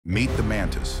Meet the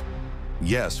mantis.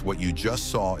 Yes, what you just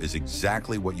saw is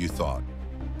exactly what you thought.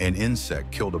 An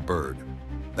insect killed a bird.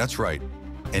 That's right,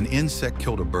 an insect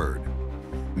killed a bird.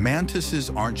 Mantises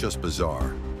aren't just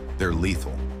bizarre, they're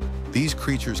lethal. These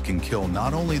creatures can kill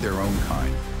not only their own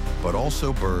kind, but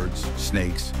also birds,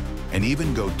 snakes, and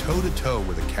even go toe-to-toe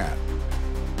with a cat.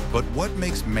 But what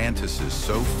makes mantises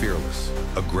so fearless,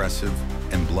 aggressive,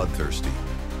 and bloodthirsty?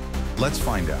 Let's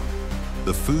find out.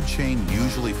 The food chain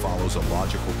usually follows a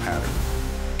logical pattern.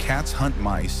 Cats hunt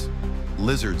mice,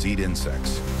 lizards eat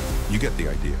insects. You get the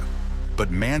idea. But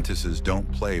mantises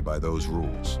don't play by those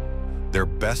rules. Their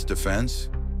best defense?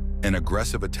 An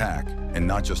aggressive attack, and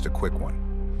not just a quick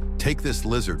one. Take this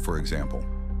lizard, for example.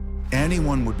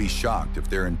 Anyone would be shocked if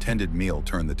their intended meal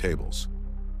turned the tables.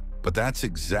 But that's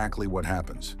exactly what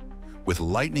happens. With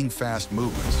lightning-fast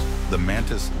movements, the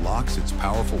mantis locks its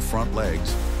powerful front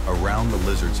legs around the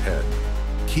lizard's head,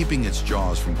 keeping its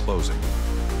jaws from closing.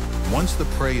 Once the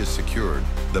prey is secured,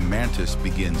 the mantis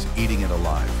begins eating it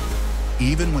alive.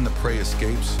 Even when the prey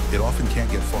escapes, it often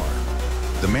can't get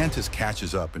far. The mantis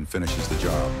catches up and finishes the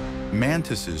job.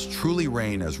 Mantises truly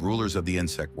reign as rulers of the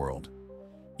insect world.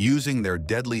 Using their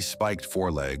deadly spiked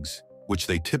forelegs, which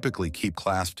they typically keep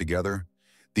clasped together,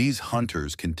 these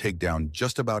hunters can take down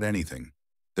just about anything.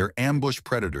 They're ambush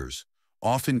predators,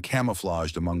 often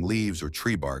camouflaged among leaves or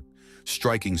tree bark,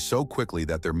 striking so quickly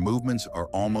that their movements are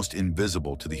almost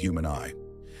invisible to the human eye.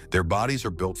 Their bodies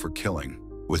are built for killing.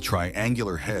 With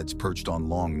triangular heads perched on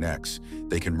long necks,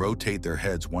 they can rotate their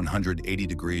heads 180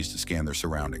 degrees to scan their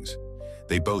surroundings.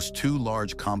 They boast 2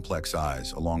 large, complex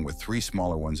eyes, along with 3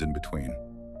 smaller ones in between.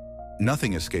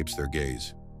 Nothing escapes their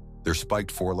gaze. Their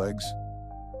spiked forelegs,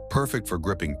 perfect for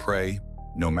gripping prey,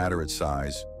 no matter its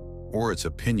size, or its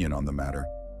opinion on the matter.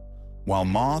 While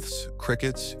moths,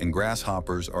 crickets, and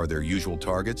grasshoppers are their usual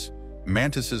targets,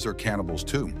 mantises are cannibals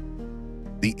too.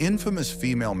 The infamous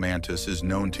female mantis is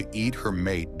known to eat her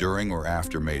mate during or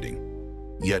after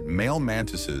mating. Yet male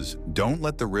mantises don't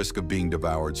let the risk of being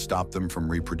devoured stop them from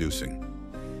reproducing.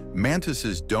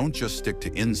 Mantises don't just stick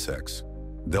to insects,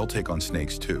 they'll take on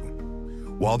snakes too.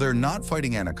 While they're not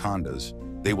fighting anacondas,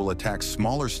 they will attack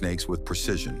smaller snakes with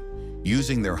precision.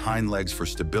 Using their hind legs for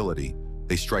stability,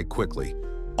 they strike quickly,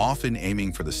 often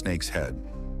aiming for the snake's head.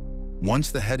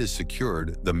 Once the head is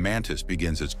secured, the mantis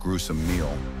begins its gruesome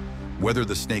meal, whether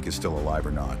the snake is still alive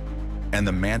or not. And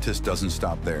the mantis doesn't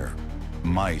stop there.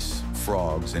 Mice,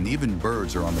 frogs, and even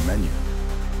birds are on the menu.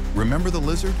 Remember the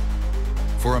lizard?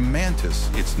 For a mantis,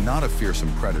 it's not a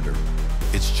fearsome predator.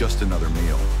 It's just another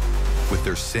meal. With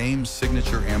their same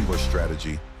signature ambush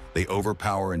strategy, they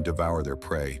overpower and devour their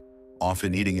prey,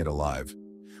 often eating it alive.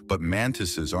 But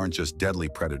mantises aren't just deadly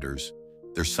predators.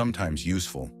 They're sometimes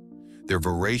useful. Their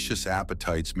voracious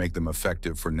appetites make them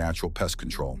effective for natural pest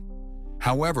control.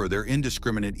 However, their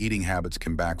indiscriminate eating habits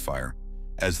can backfire,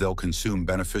 as they'll consume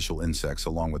beneficial insects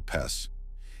along with pests.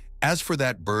 As for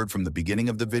that bird from the beginning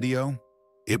of the video,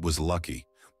 it was lucky.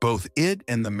 Both it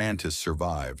and the mantis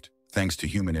survived, thanks to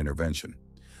human intervention.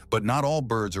 But not all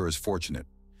birds are as fortunate.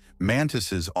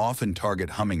 Mantises often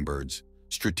target hummingbirds,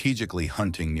 strategically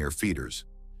hunting near feeders.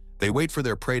 They wait for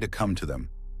their prey to come to them,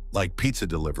 like pizza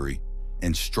delivery,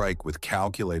 and strike with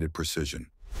calculated precision.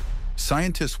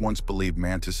 Scientists once believed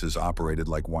mantises operated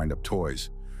like wind-up toys,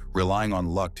 relying on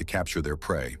luck to capture their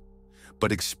prey.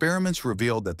 But experiments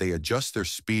revealed that they adjust their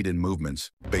speed and movements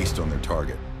based on their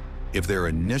target. If their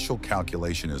initial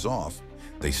calculation is off,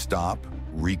 they stop,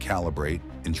 recalibrate,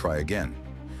 and try again.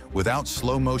 Without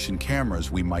slow-motion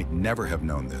cameras, we might never have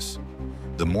known this.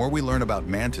 The more we learn about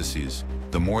mantises,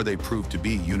 the more they prove to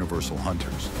be universal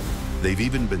hunters. They've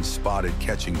even been spotted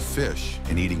catching fish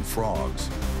and eating frogs,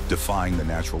 defying the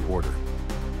natural order.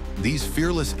 These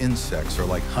fearless insects are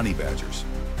like honey badgers,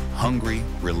 hungry,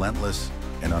 relentless,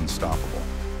 and unstoppable.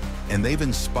 And they've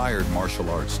inspired martial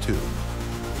arts too.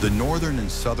 The northern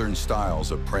and southern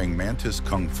styles of praying mantis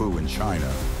kung fu in China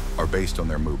are based on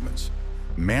their movements.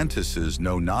 Mantises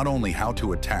know not only how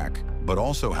to attack, but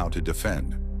also how to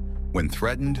defend. When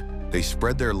threatened, they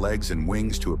spread their legs and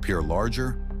wings to appear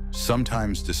larger,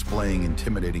 sometimes displaying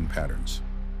intimidating patterns.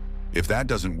 If that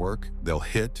doesn't work, they'll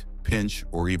hit, pinch,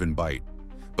 or even bite.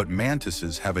 But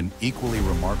mantises have an equally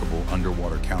remarkable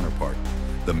underwater counterpart,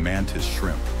 the mantis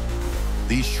shrimp.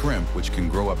 These shrimp, which can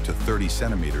grow up to 30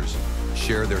 centimeters,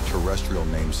 share their terrestrial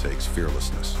namesake's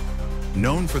fearlessness.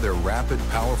 Known for their rapid,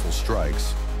 powerful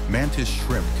strikes, mantis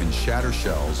shrimp can shatter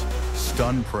shells,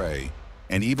 stun prey,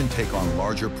 and even take on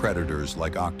larger predators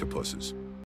like octopuses.